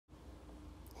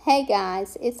Hey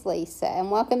guys, it's Lisa and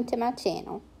welcome to my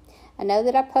channel. I know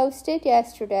that I posted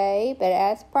yesterday, but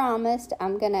as promised,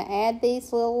 I'm going to add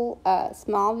these little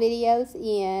small videos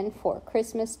in for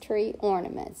Christmas tree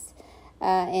ornaments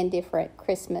and different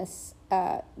Christmas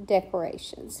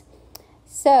decorations.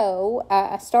 So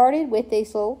I started with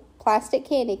these little plastic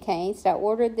candy canes. I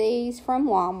ordered these from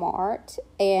Walmart,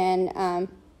 and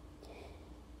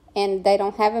they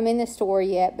don't have them in the store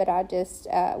yet, but I just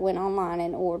went online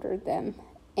and ordered them.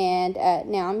 And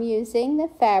now I'm using the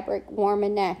fabric Warm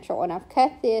and Natural, and I've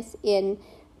cut this in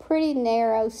pretty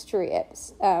narrow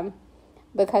strips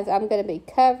because I'm going to be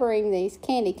covering these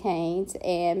candy canes,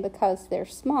 and because they're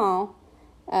small,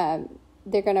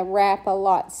 they're going to wrap a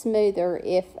lot smoother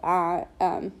if I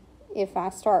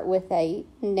start with a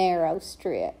narrow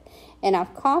strip. And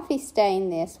I've coffee stained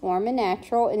this Warm and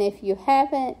Natural, and if you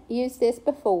haven't used this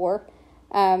before,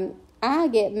 I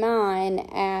get mine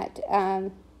at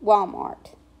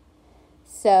Walmart.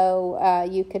 So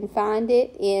you can find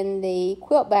it in the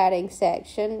quilt batting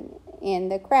section in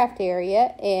the craft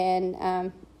area,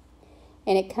 and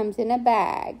it comes in a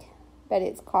bag, but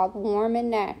it's called Warm and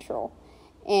Natural.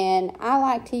 And I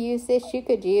like to use this. You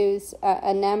could use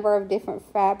a number of different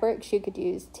fabrics. You could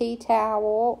use tea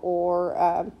towel,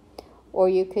 or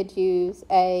you could use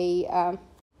a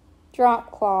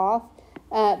drop cloth.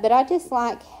 But I just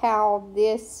like how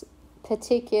this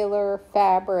particular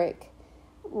fabric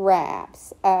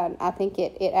wraps. I think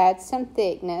it adds some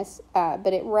thickness,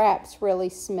 but it wraps really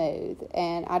smooth,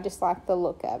 and I just like the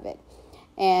look of it.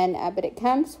 And but it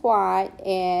comes white,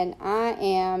 and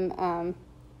I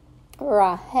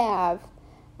have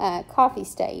coffee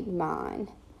stained mine.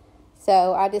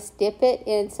 So I just dip it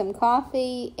in some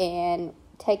coffee and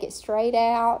take it straight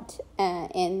out,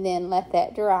 and then let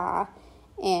that dry,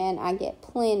 and I get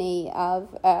plenty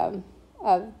of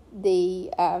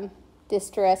the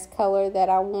distress color that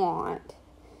I want.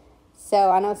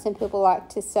 So I know some people like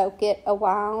to soak it a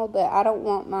while, but I don't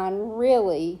want mine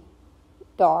really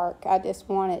dark. I just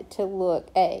want it to look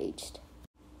aged.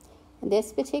 And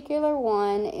this particular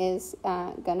one is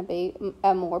going to be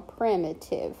a more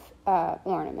primitive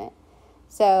ornament.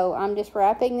 So I'm just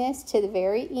wrapping this to the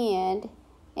very end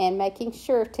and making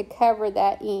sure to cover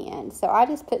that end. So I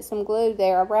just put some glue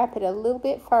there. I wrap it a little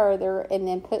bit further and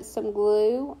then put some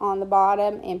glue on the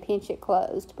bottom and pinch it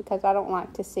closed, because I don't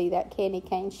like to see that candy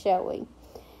cane showing.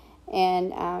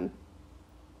 And I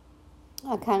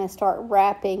kind of start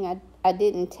wrapping. I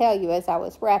didn't tell you as I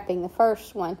was wrapping the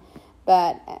first one,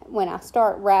 but when I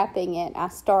start wrapping it, I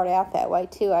start out that way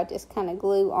too. I just kind of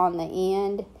glue on the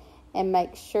end and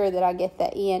make sure that I get the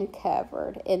end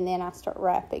covered, and then I start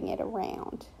wrapping it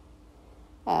around.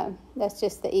 That's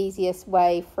just the easiest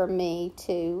way for me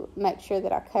to make sure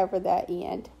that I cover that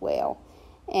end well.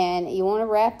 And you want to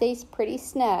wrap these pretty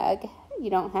snug. You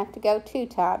don't have to go too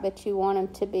tight, but you want them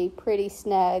to be pretty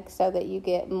snug so that you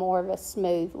get more of a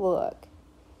smooth look.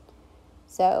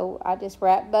 So I just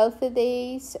wrap both of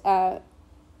these,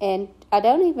 and I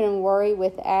don't even worry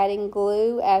with adding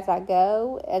glue as I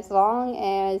go, as long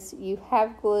as you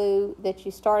have glue, that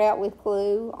you start out with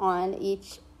glue on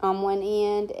one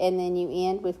end and then you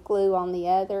end with glue on the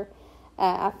other.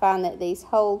 I find that these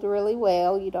hold really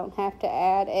well. You don't have to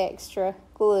add extra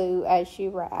glue as you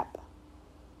wrap.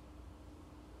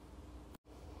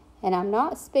 And I'm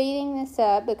not speeding this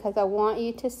up because I want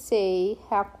you to see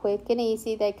how quick and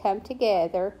easy they come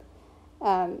together.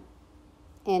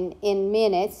 And in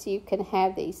minutes you can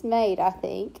have these made, I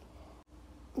think.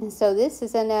 And so this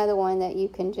is another one that you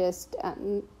can just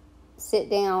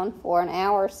sit down for an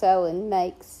hour or so and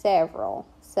make several.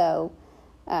 So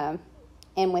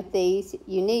and with these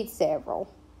you need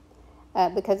several,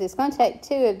 because it's going to take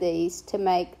two of these to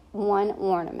make one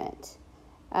ornament.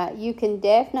 You can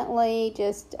definitely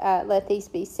just let these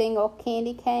be single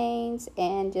candy canes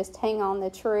and just hang on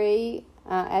the tree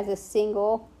as a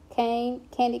single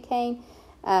candy cane.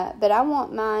 But I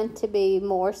want mine to be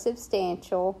more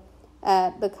substantial,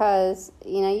 because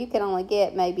you can only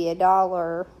get maybe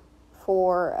 $1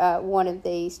 for one of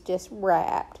these just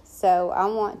wrapped. So I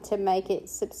want to make it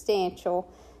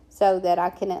substantial so that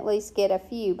I can at least get a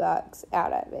few bucks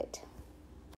out of it.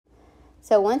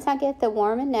 So once I get the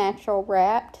Warm and Natural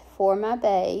wrapped for my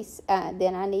base,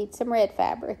 then I need some red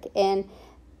fabric, and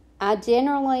I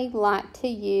generally like to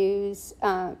use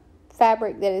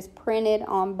fabric that is printed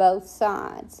on both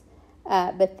sides,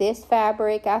 but this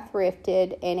fabric I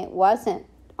thrifted, and it wasn't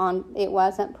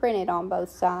printed on both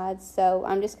sides. So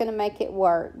I'm just going to make it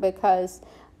work, because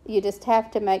you just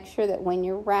have to make sure that when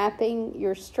you're wrapping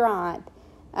your stripe,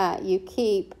 you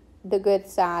keep the good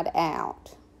side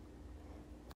out.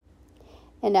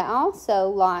 And I also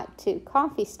like to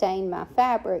coffee stain my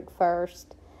fabric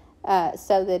first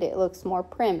so that it looks more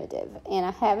primitive. And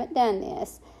I haven't done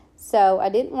this. So I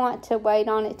didn't want to wait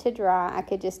on it to dry. I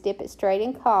could just dip it straight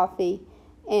in coffee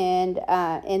and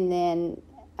then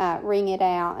wring it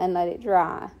out and let it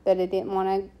dry. But I didn't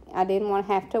want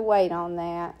to have to wait on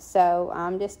that. So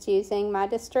I'm just using my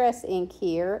distress ink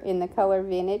here in the color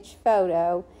Vintage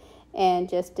Photo and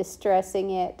just distressing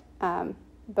it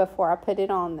before I put it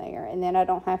on there. And then I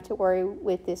don't have to worry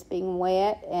with this being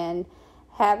wet and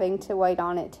having to wait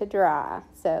on it to dry.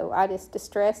 So I just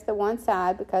distress the one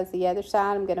side because the other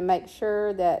side I'm going to make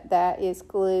sure that that is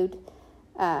glued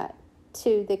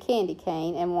to the candy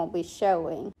cane and won't be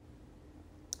showing.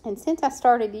 And since I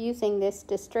started using this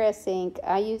distress ink,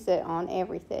 I use it on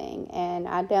everything. And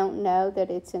I don't know that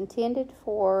it's intended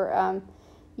for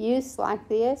use like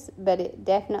this, but it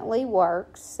definitely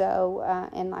works. So,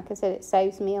 and like I said, it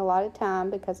saves me a lot of time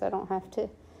because I don't have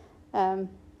to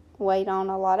wait on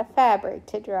a lot of fabric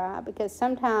to dry, because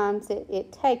sometimes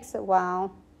it takes a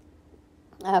while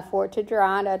for it to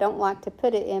dry. And I don't like to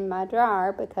put it in my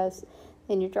dryer because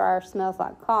then your dryer smells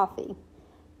like coffee.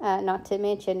 Not to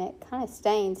mention it kind of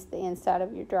stains the inside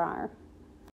of your dryer.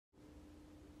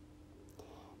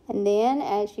 And then,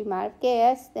 as you might have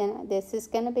guessed, then this is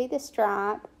going to be the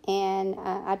stripe, and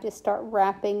I just start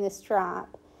wrapping the stripe.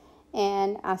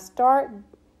 And I start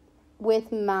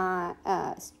with my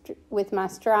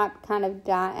stripe kind of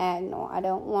diagonal. I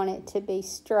don't want it to be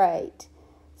straight,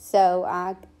 so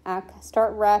I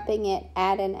start wrapping it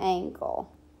at an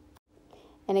angle.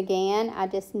 And again, I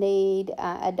just need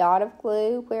a dot of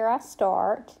glue where I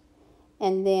start,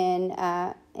 and then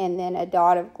a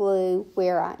dot of glue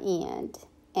where I end.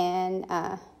 And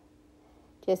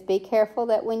just be careful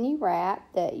that when you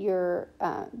wrap, that your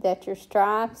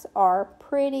stripes are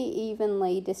pretty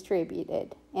evenly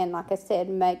distributed. And like I said,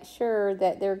 make sure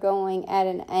that they're going at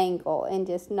an angle and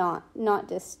just not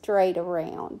just straight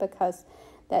around, because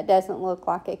that doesn't look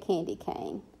like a candy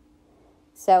cane.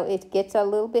 So it gets a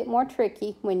little bit more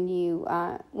tricky when you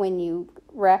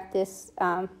wrap this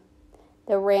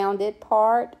the rounded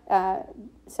part.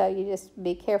 So you just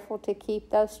be careful to keep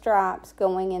those stripes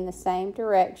going in the same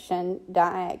direction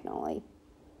diagonally.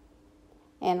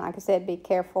 And like I said, be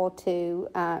careful to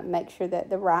make sure that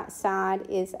the right side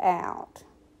is out.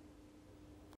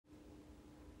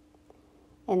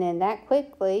 And then that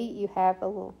quickly you have a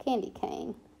little candy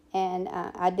cane. And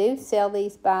I do sell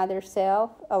these by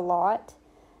themselves a lot.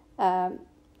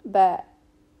 But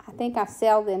I think I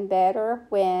sell them better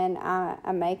when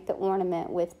I make the ornament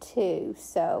with two.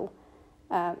 So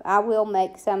I will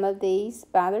make some of these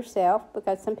by themselves,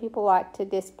 because some people like to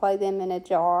display them in a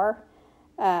jar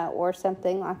or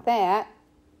something like that.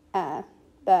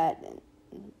 But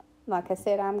like I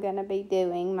said, I'm going to be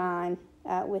doing mine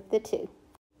with the two.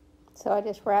 So I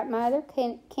just wrap my other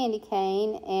candy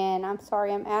cane, and I'm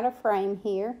sorry I'm out of frame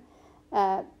here.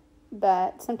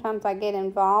 But sometimes I get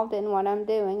involved in what I'm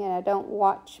doing and I don't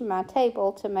watch my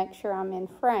table to make sure I'm in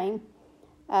frame.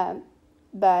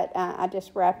 But I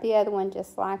just wrap the other one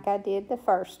just like I did the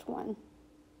first one.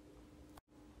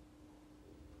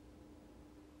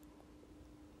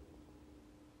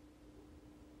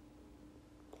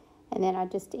 And then I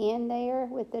just end there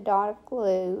with the dot of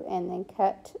glue and then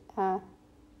cut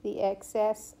the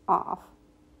excess off.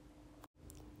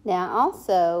 Now, I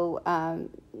also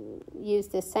use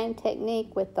the same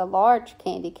technique with the large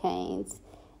candy canes,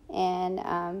 and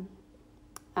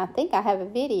I think I have a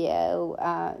video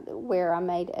where I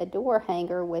made a door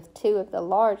hanger with two of the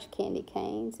large candy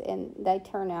canes, and they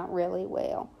turn out really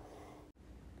well.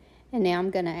 And now I'm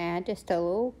going to add just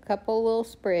a couple little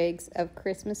sprigs of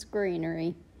Christmas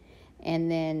greenery,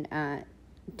 and then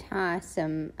tie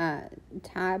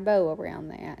a bow around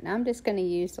that. And I'm just going to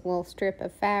use a little strip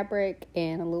of fabric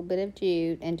and a little bit of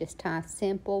jute and just tie a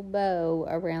simple bow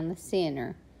around the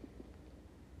center.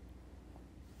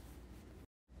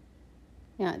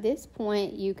 Now at this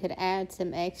point you could add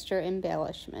some extra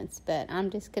embellishments, but I'm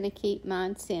just going to keep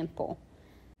mine simple.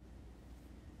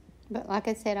 But like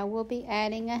I said, I will be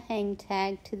adding a hang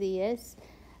tag to this.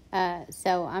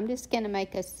 So I'm just going to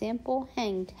make a simple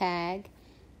hang tag.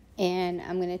 And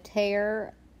I'm going to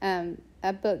tear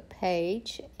a book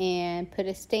page and put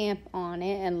a stamp on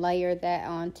it and layer that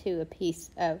onto a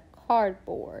piece of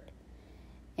cardboard.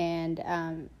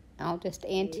 And I'll just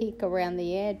antique around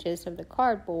the edges of the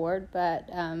cardboard, but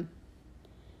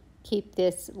keep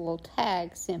this little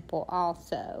tag simple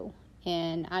also.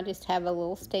 And I just have a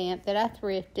little stamp that I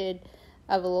thrifted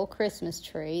of a little Christmas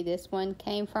tree. This one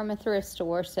came from a thrift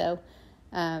store, so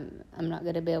I'm not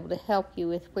going to be able to help you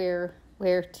with where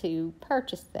to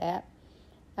purchase that.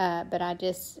 But I'm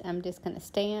just going to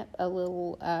stamp a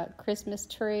little Christmas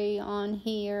tree on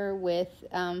here with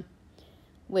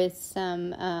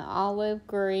some olive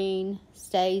green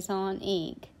Stays-On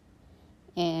ink,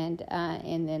 and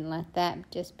then let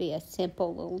that just be a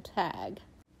simple little tag.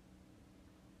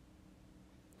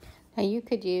 Now you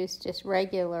could use just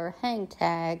regular hang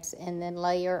tags and then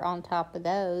layer on top of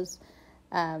those,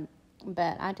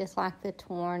 but I just like the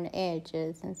torn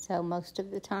edges, and so most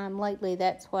of the time lately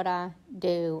that's what I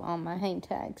do on my hang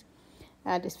tags.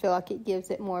 I just feel like it gives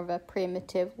it more of a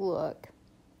primitive look.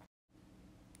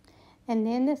 And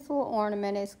then this little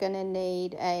ornament is going to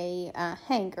need a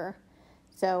hanger.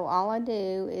 So all I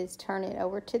do is turn it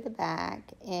over to the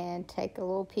back and take a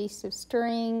little piece of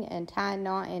string and tie a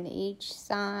knot in each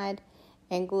side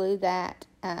and glue that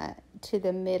to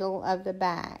the middle of the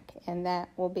back. And that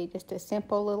will be just a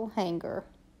simple little hanger.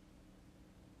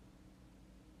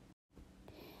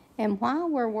 And while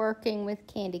we're working with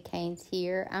candy canes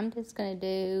here, I'm just going to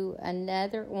do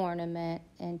another ornament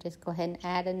and just go ahead and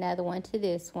add another one to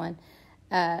this one.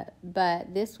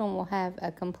 But this one will have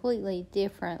a completely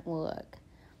different look.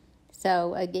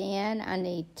 So again, I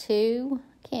need 2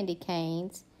 candy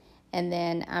canes, and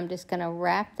then I'm just going to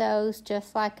wrap those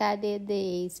just like I did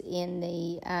these in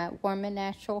the Warm and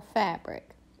Natural fabric.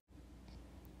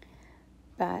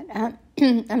 But I'm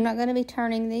not going to be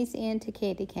turning these into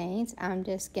candy canes. I'm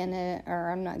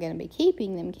not going to be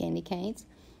keeping them candy canes.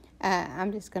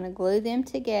 I'm just going to glue them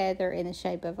together in the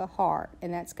shape of a heart,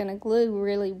 and that's going to glue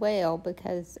really well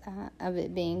because of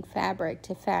it being fabric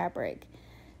to fabric.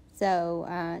 So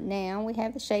now we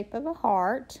have the shape of a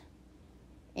heart,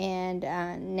 and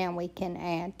now we can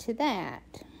add to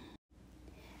that.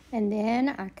 And then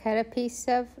I cut a piece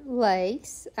of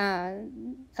lace a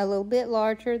little bit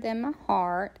larger than my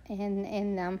heart,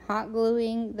 and I'm hot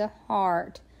gluing the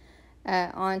heart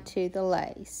onto the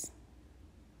lace.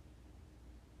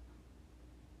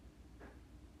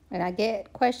 And I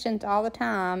get questions all the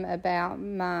time about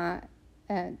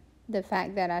the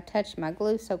fact that I touch my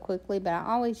glue so quickly, but I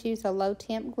always use a low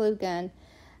temp glue gun.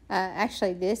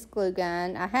 Actually, this glue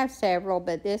gun, I have several,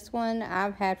 but this one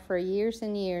I've had for years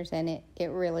and years, and it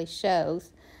really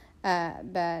shows.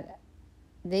 But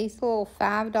these little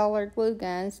 $5 glue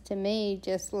guns, to me,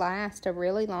 just last a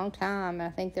really long time. I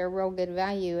think they're real good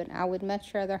value, and I would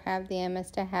much rather have them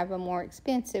as to have a more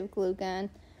expensive glue gun.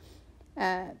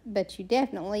 But you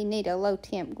definitely need a low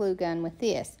temp glue gun with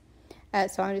this.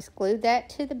 So I just glued that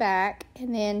to the back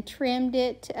and then trimmed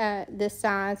it the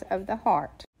size of the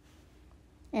heart.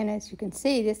 And as you can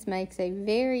see, this makes a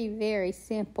very, very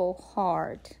simple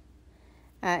heart.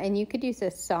 And you could use a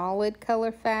solid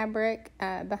color fabric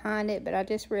behind it, but I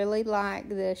just really like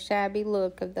the shabby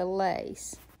look of the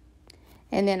lace.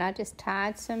 And then I just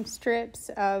tied some strips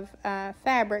of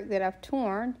fabric that I've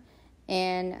torn,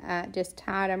 and just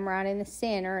tied them right in the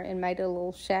center and made a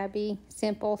little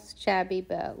simple shabby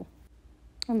bow.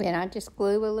 And then I just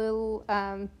glue a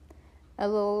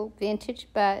little vintage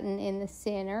button in the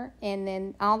center, and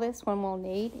then all this one will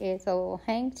need is a little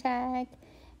hang tag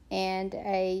and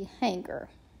a hanger.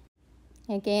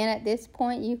 Again, at this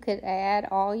point you could add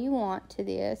all you want to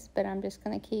this, but I'm just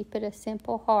going to keep it a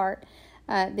simple heart.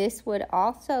 This would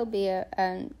also be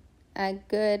a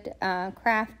good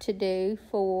craft to do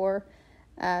for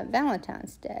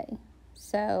Valentine's Day.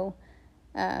 So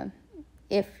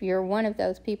if you're one of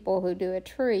those people who do a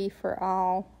tree for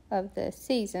all of the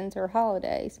seasons or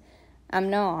holidays, I'm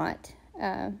not,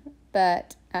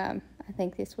 but I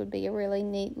think this would be a really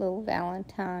neat little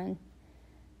Valentine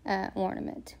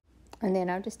ornament. And then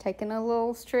I've just taken a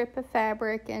little strip of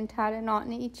fabric and tied a knot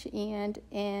in each end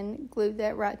and glued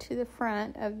that right to the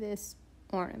front of this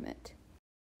ornament.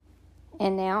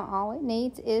 And now all it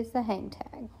needs is the hang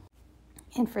tag.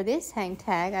 And for this hang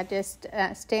tag, I just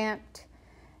stamped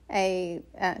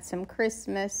some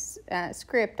Christmas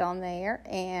script on there,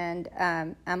 and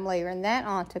I'm layering that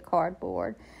onto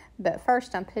cardboard. But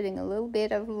first I'm putting a little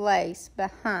bit of lace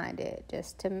behind it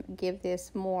just to give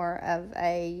this more of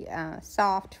a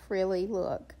soft, frilly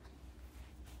look.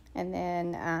 And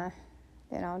then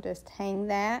I'll just hang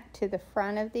that to the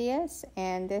front of this,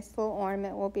 and this little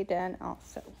ornament will be done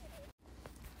also.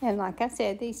 And like I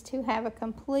said, these two have a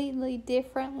completely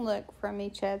different look from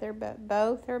each other, but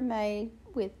both are made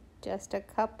with just a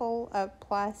couple of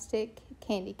plastic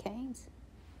candy canes.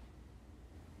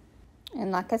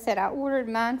 And like I said, I ordered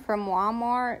mine from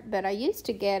Walmart, but I used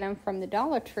to get them from the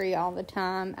Dollar Tree all the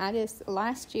time.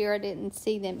 Last year I didn't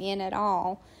see them in at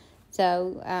all,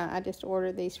 so I just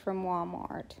ordered these from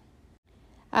Walmart.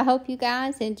 I hope you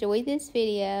guys enjoyed this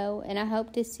video, and I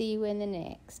hope to see you in the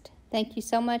next. Thank you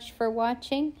so much for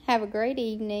watching. Have a great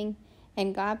evening,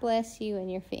 And God bless you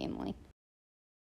and your family.